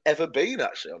cold as they've ever been,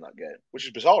 actually, on that game, which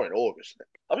is bizarre in August, isn't it?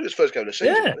 I think it's the first game of the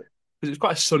season. Yeah, because it was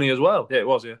quite sunny as well. Yeah, it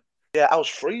was, yeah. Yeah, I was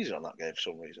freezing on that game for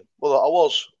some reason. Well, I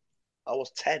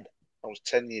was 10. I was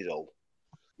 10 years old,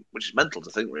 which is mental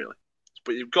to think, really.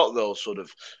 But you've got those sort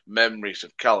of memories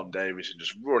of Callum Davison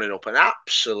just running up and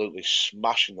absolutely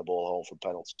smashing the ball home from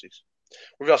penalties.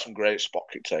 We've had some great spot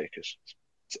kick takers.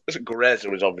 Greza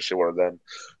was obviously one of them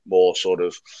more sort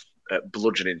of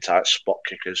bludgeoning type spot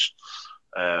kickers.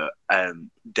 And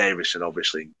Davison,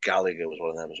 obviously, Gallagher was one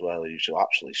of them as well. He used to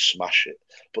absolutely smash it.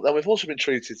 But then we've also been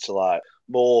treated to like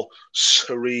more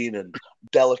serene and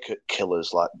delicate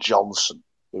killers like Johnson,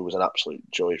 who was an absolute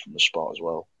joy from the spot as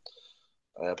well.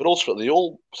 But ultimately,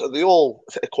 they all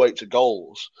equate to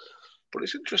goals. But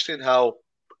it's interesting how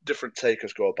different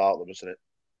takers go about them, isn't it?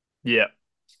 Yeah.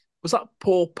 Was that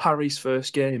Paul Parry's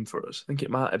first game for us? I think it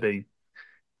might have been.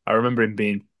 I remember him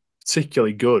being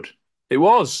particularly good. It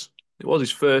was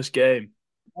his first game.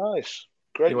 Nice.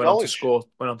 Great He knowledge.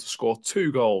 went on to score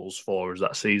 2 goals for us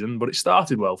that season, but it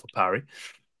started well for Parry.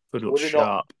 Good look Were they not?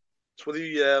 sharp. Were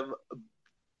they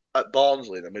at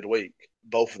Barnsley in the midweek?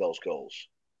 Both of those goals.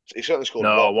 He certainly scored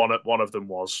No, one. one of them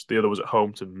was. The other was at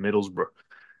home to Middlesbrough.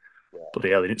 Yeah. But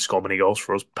yeah, he didn't score many goals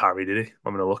for us. Parry, did he?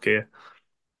 I'm going to look here.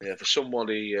 Yeah, for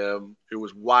somebody who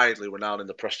was widely renowned in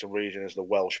the Preston region as the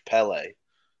Welsh Pele,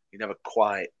 he never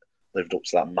quite lived up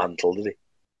to that mantle, did he?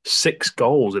 6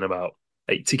 goals in about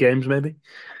 80 games, maybe.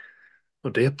 Oh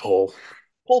dear, Paul.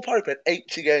 Paul Parry played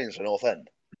 80 games for North End.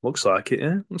 Looks like it,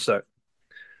 yeah. So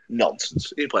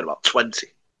Nonsense. He played about 20.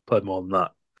 played more than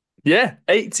that. Yeah,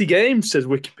 80 games, says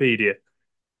Wikipedia.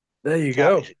 There you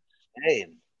go. That is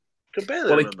insane. I can barely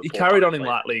Well, remember he Paul carried Parry on in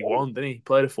playing like League One, didn't he? He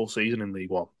played a full season in League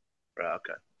One. Right,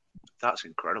 okay. That's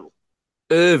incredible.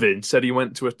 Irving said he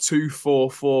went to a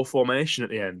 2-4-4 formation at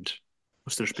the end.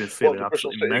 Must have just been feeling the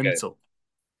Bristol absolutely City mental.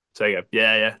 Say again.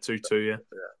 Yeah, 2-2, yeah.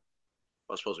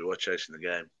 I suppose we were chasing the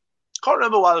game. Can't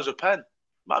remember why there was a pen.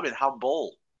 Might have been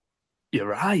handball. You're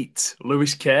right.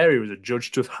 Lewis Carey was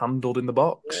adjudged to have handled in the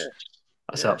box. Yeah.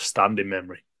 That's outstanding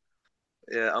memory.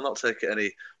 Yeah, I'll not take it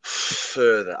any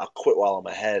further. I'll quit while I'm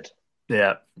ahead.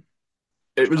 Yeah.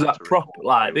 It was that proper,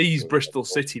 like these Bristol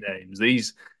City names,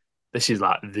 this is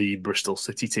like the Bristol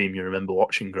City team you remember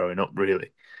watching growing up,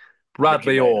 really.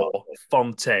 Bradley Orr,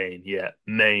 Fontaine, yeah,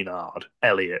 Maynard,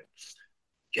 Elliott,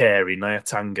 Carey,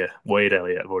 Nyatanga, Wade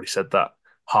Elliott, I've already said that,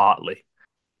 Hartley.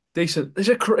 Decent.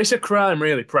 It's a crime,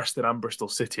 really, Preston and Bristol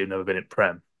City have never been in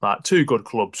Prem. Like, 2 good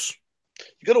clubs.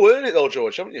 You've got to earn it, though,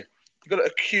 George, haven't you? You've got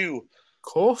to accrue. Of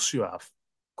course you have.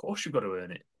 Of course you've got to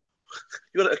earn it.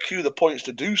 You've got to accrue the points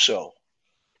to do so.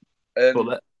 And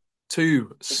but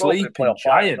 2 sleeping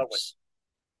giants.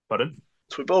 Pardon?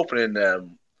 So we're both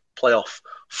in playoff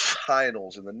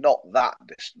finals in the not that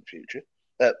distant future.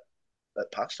 That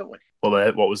past, haven't we?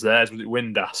 Well, what was theirs? Was it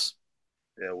Windass?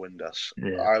 Yeah, Windass.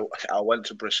 Yeah. I went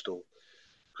to Bristol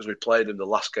because we played in the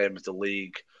last game of the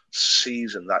league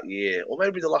season that year, or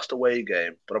maybe the last away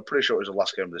game, but I'm pretty sure it was the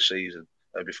last game of the season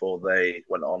before they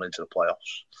went on into the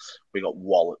playoffs. We got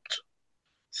walloped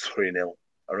 3-0.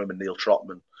 I remember Neil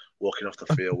Trotman walking off the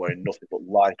field wearing nothing but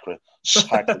lycra,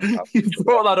 cycling. You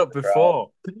brought that up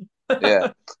before.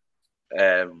 Yeah.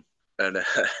 And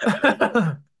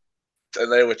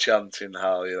they were chanting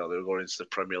how they were going into the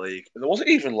Premier League, and there wasn't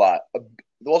even there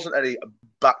wasn't any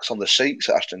backs on the seats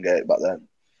at Ashton Gate back then,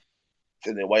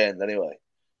 in the away end anyway,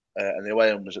 and the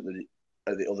away end was at the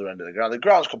other end of the ground. The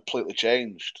ground's completely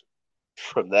changed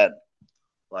from then.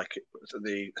 Like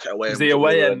the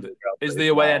away end. Is the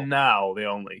away end now the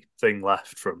only thing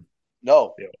left from?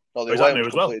 No, the away end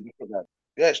was completely different then.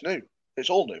 Yeah, it's new. It's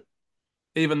all new.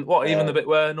 Even the bit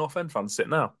where North End fans sit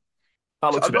now.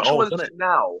 That looks a bit old, doesn't it?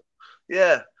 Now,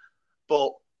 yeah,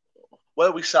 but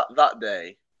where we sat that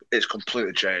day, it's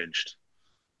completely changed.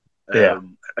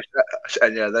 And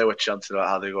they were chanting about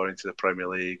how they're going into the Premier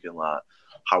League and like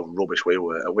how rubbish we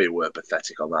were. We were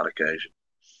pathetic on that occasion.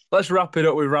 Let's wrap it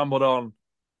up. We've rambled on,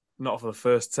 not for the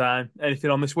first time. Anything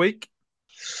on this week?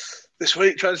 This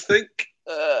week, trying to think.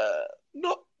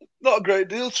 Not a great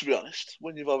deal, to be honest.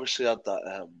 When you've obviously had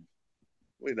that,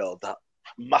 that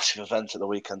massive event at the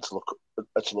weekend to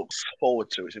look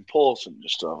forward to. It's important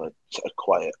just to have a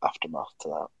quiet aftermath to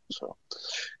that. So,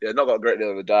 yeah, not got a great deal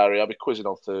in the diary. I'll be quizzing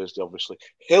on Thursday, obviously.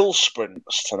 Hill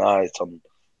sprints tonight on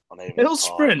Avon Hill Park.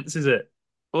 sprints, is it?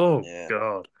 Oh yeah.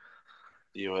 God!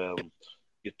 You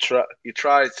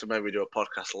tried to maybe do a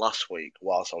podcast last week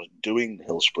whilst I was doing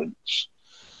hill sprints,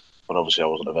 but obviously I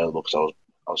wasn't available because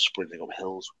I was sprinting up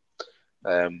hills.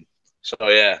 So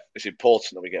yeah, it's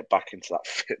important that we get back into that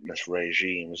fitness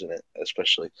regime, isn't it?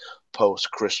 Especially post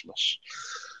Christmas.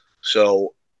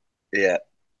 So yeah,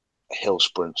 hill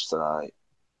sprints tonight,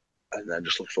 and then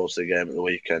just look forward to the game at the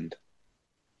weekend.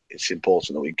 It's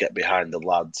important that we get behind the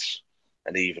lads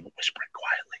and even whispering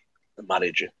quietly the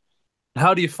manager.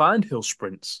 How do you find hill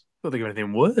sprints? I don't think of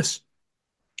anything worse.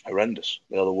 Horrendous.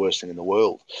 They are the worst thing in the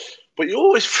world. But you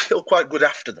always feel quite good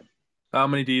after them. How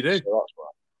many do you do? So that's right.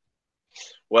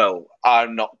 Well,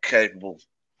 I'm not capable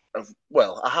of...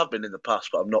 Well, I have been in the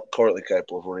past, but I'm not currently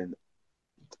capable of running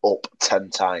up 10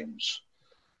 times.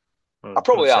 Well, I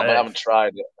probably am. I haven't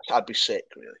tried it. I'd be sick,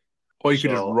 really. Or you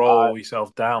could just roll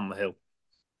yourself down the hill.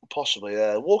 Possibly,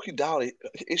 yeah. Walking down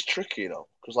it's tricky,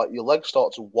 because like your legs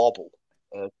start to wobble.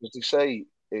 Because they say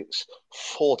it's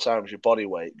 4 times your body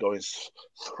weight going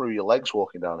through your legs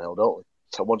walking downhill, don't they?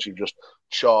 So once you've just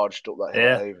charged up that hill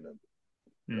at Haven,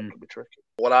 that can be tricky.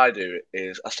 What I do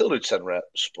is I still do 10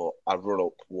 reps, but I run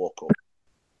up, walk up.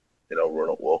 Run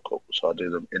up, walk up. So I do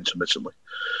them intermittently.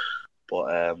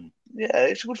 But yeah,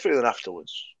 it's a good feeling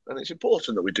afterwards, and it's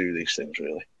important that we do these things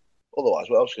really. Otherwise,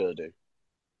 what else are you going to do?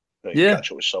 You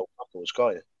catch up with Soap afterwards,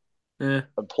 can't you? Yeah.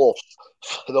 And plus,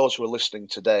 for those who are listening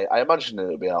today, I imagine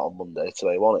it'll be out on Monday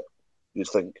today, won't it? You'd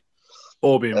think.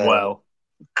 All being well.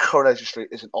 Coronation Street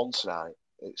isn't on tonight.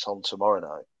 It's on tomorrow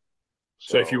night.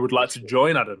 So if you would like to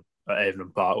join Adam at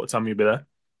Avon Park, what time will you be there?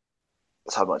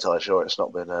 I'm not entirely sure. It's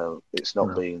not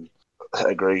been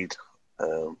agreed.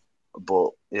 But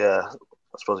yeah,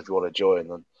 I suppose if you want to join,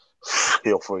 then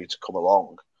feel free to come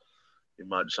along. You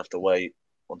might just have to wait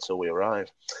until we arrive.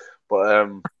 But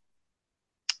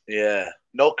yeah,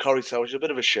 no Corrie Tower, which is a bit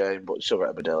of a shame, but still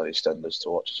got Emmerdale and EastEnders to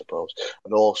watch, I suppose.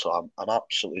 And also, I'm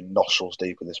absolutely nostrils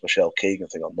deep in this Michelle Keegan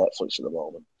thing on Netflix at the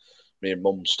moment. Me and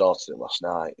Mum started it last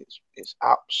night. It's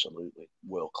absolutely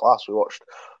world class. We watched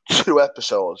 2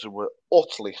 episodes and we're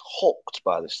utterly hooked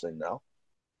by this thing now.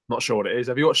 Not sure what it is.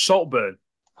 Have you watched Saltburn?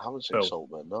 I haven't seen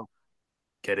Saltburn, no.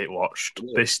 Get it watched.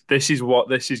 This is what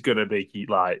this is going to be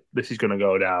like. This is going to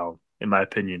go down, in my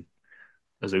opinion,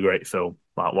 as a great film,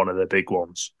 like one of the big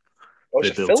ones.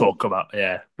 They'll talk about.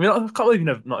 Yeah, I mean, I can't believe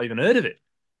you've not even heard of it.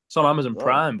 It's on Amazon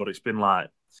Prime, but it's been like,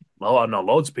 well, I know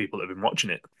loads of people that have been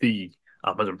watching it. The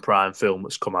Amazon Prime film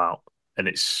that's come out, and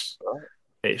it's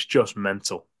just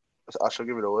mental. I shall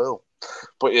give it a whirl.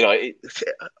 But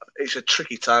it's a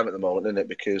tricky time at the moment, isn't it?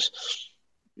 Because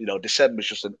December's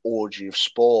just an orgy of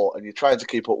sport, and you're trying to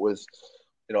keep up with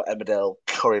Emmerdale,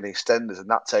 Corrie and EastEnders, and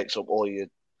that takes up all your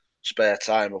spare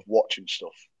time of watching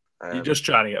stuff. You're just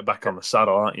trying to get back on the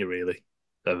saddle, aren't you? Really?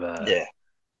 Of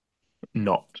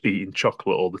not eating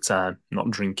chocolate all the time, not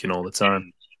drinking all the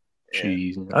time.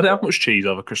 Cheese. I didn't have much cheese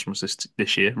over Christmas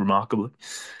this year, remarkably.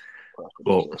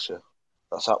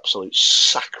 That's absolute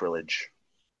sacrilege.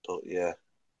 But yeah,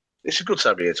 it's a good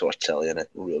time of year to watch telly, isn't it?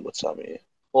 A real good time of year.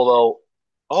 Although,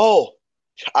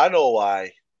 I know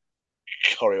why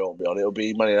Corrie won't be on. It'll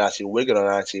be Man United Wigan on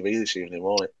ITV this evening,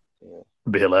 won't it? Yeah.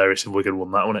 It'd be hilarious if Wigan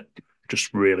won that, wouldn't it?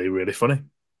 Just really, really funny.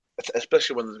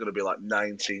 Especially when there's going to be like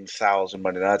 19,000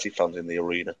 Man United fans in the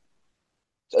arena.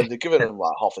 They're giving them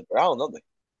like half a ground, aren't they?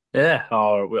 Yeah,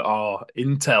 our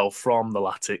intel from the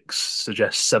Latics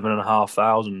suggests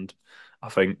 7,500, I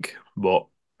think, but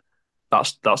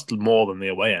that's more than the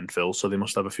away end, Phil. So they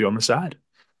must have a few on the side.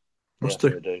 Must they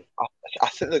do? I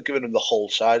think they're giving them the whole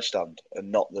side stand and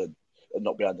not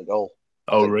behind the goal.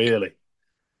 Oh, really?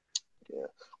 Yeah,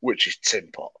 which is tin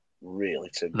pot,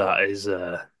 really tin pot. That is,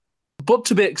 but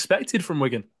to be expected from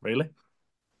Wigan, really.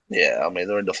 Yeah, I mean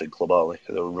they're a nothing club, aren't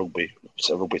they? They're a rugby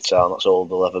town. That's all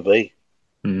they'll ever be.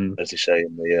 As they say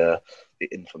in the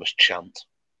infamous chant.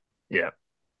 Yeah.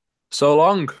 So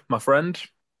long, my friend.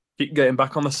 Keep getting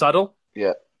back on the saddle.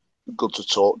 Yeah. Good to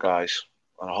talk, guys.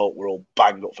 And I hope we're all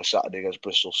banged up for Saturday against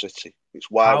Bristol City. It's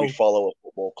why we follow a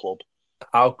football club.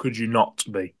 How could you not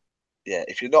be? Yeah,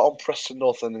 if you're not on Preston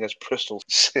North End against Bristol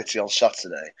City on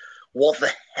Saturday, what the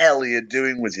hell are you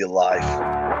doing with your life?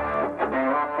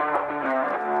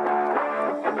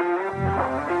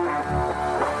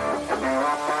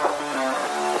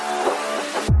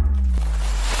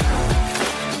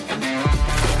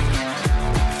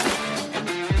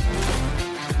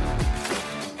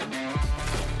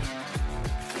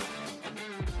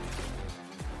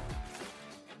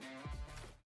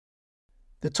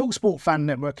 The TalkSport Fan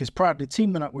Network is proudly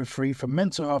teaming up with Free for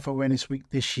Mental Health Awareness Week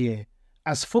this year.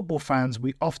 As football fans,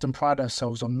 we often pride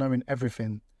ourselves on knowing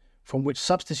everything, from which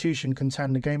substitution can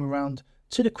turn the game around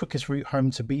to the quickest route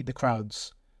home to beat the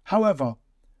crowds. However,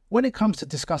 when it comes to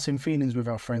discussing feelings with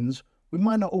our friends, we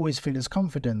might not always feel as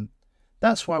confident.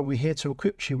 That's why we're here to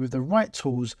equip you with the right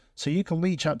tools so you can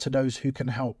reach out to those who can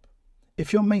help.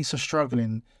 If your mates are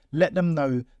struggling, let them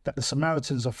know that the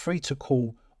Samaritans are free to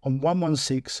call on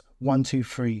 116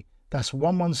 123. That's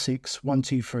 116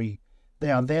 123.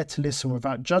 They are there to listen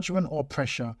without judgment or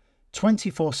pressure,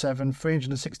 24/7,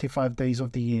 365 days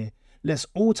of the year. Let's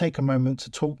all take a moment to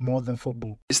talk more than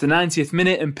football. It's the 90th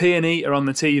minute and P&E are on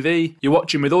the TV. You're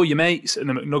watching with all your mates and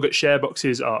the McNugget share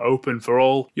boxes are open for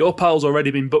all. Your pal's already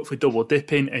been booked for double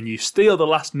dipping and you steal the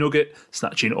last nugget,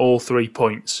 snatching all 3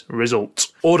 points.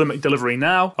 Result: order McDelivery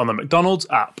now on the McDonald's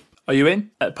app. Are you in?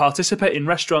 Participate in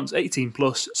restaurants 18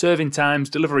 plus, serving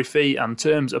times, delivery fee and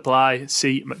terms apply.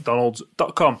 See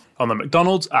mcdonalds.com on the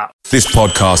McDonald's app. This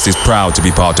podcast is proud to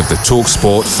be part of the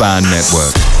TalkSport Fan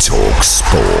Network.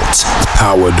 TalkSport.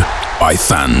 Powered by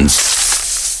fans.